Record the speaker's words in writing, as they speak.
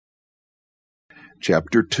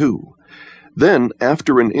Chapter 2. Then,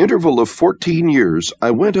 after an interval of 14 years,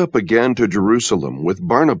 I went up again to Jerusalem with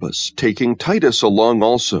Barnabas, taking Titus along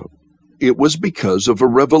also. It was because of a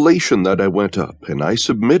revelation that I went up, and I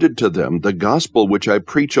submitted to them the gospel which I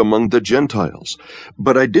preach among the Gentiles.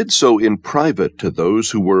 But I did so in private to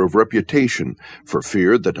those who were of reputation, for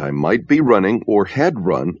fear that I might be running, or had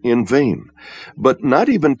run, in vain. But not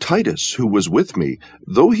even Titus, who was with me,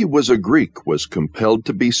 though he was a Greek, was compelled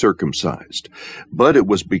to be circumcised. But it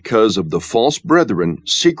was because of the false brethren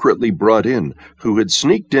secretly brought in, who had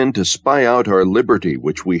sneaked in to spy out our liberty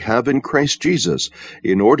which we have in Christ Jesus,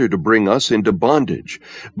 in order to bring us into bondage.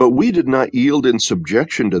 But we did not yield in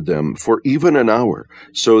subjection to them for even an hour,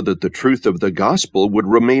 so that the truth of the gospel would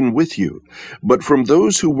remain with you. But from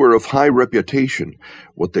those who were of high reputation,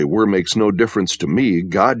 what they were makes no difference to me,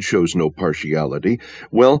 God shows no partiality.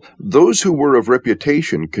 Well, those who were of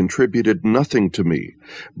reputation contributed nothing to me.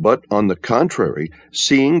 But on the contrary,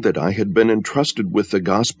 seeing that I had been entrusted with the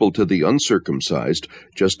gospel to the uncircumcised,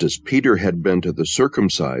 just as Peter had been to the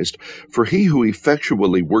circumcised, for he who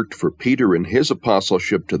effectually worked for Peter in his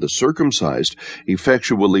apostleship to the circumcised,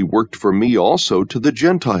 effectually worked for me also to the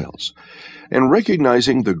Gentiles. And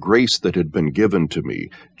recognizing the grace that had been given to me,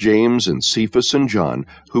 James and Cephas and John,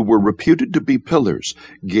 who were reputed to be pillars,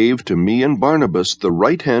 gave to me and Barnabas the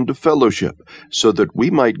right hand of fellowship, so that we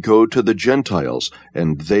might go to the Gentiles,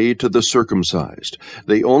 and they to the circumcised.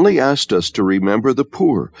 They only asked us to remember the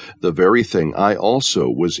poor, the very thing I also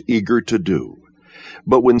was eager to do.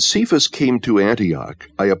 But when Cephas came to Antioch,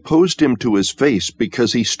 I opposed him to his face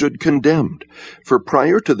because he stood condemned. For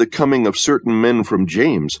prior to the coming of certain men from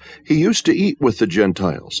James, he used to eat with the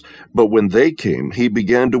Gentiles. But when they came, he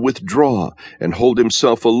began to withdraw and hold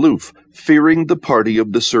himself aloof, fearing the party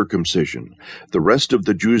of the circumcision. The rest of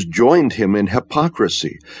the Jews joined him in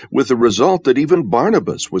hypocrisy, with the result that even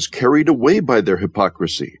Barnabas was carried away by their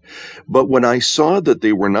hypocrisy. But when I saw that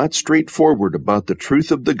they were not straightforward about the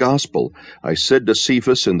truth of the gospel, I said to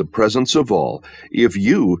Cephas in the presence of all, "If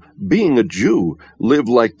you, being a Jew, live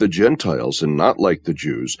like the Gentiles and not like the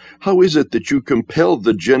Jews, how is it that you compel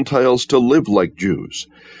the Gentiles to live like Jews?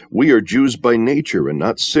 We are Jews by nature and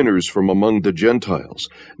not sinners from among the Gentiles.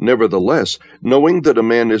 Nevertheless, knowing that a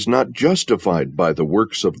man is not justified by the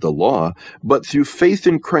works of the law, but through faith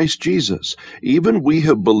in Christ Jesus, even we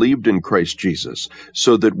have believed in Christ Jesus,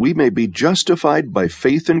 so that we may be justified by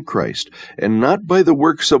faith in Christ, and not by the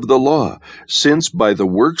works of the law, since by the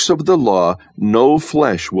works of the law no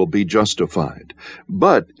flesh will be justified.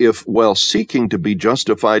 But if, while seeking to be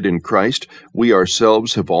justified in Christ, we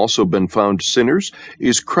ourselves have also been found sinners,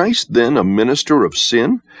 is Christ then a minister of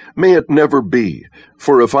sin? May it never be.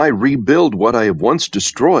 For if I rebuild what I have once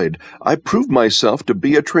destroyed, I prove myself to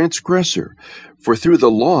be a transgressor. For through the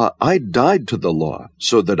law I died to the law,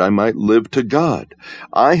 so that I might live to God.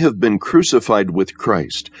 I have been crucified with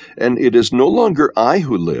Christ, and it is no longer I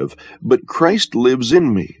who live, but Christ lives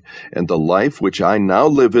in me. And the life which I now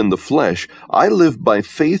live in the flesh, I live by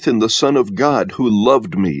faith in the Son of God, who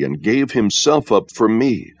loved me and gave himself up for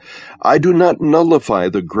me. I do not nullify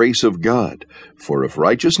the grace of God, for if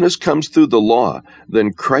righteousness comes through the law,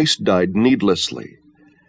 then Christ died needlessly.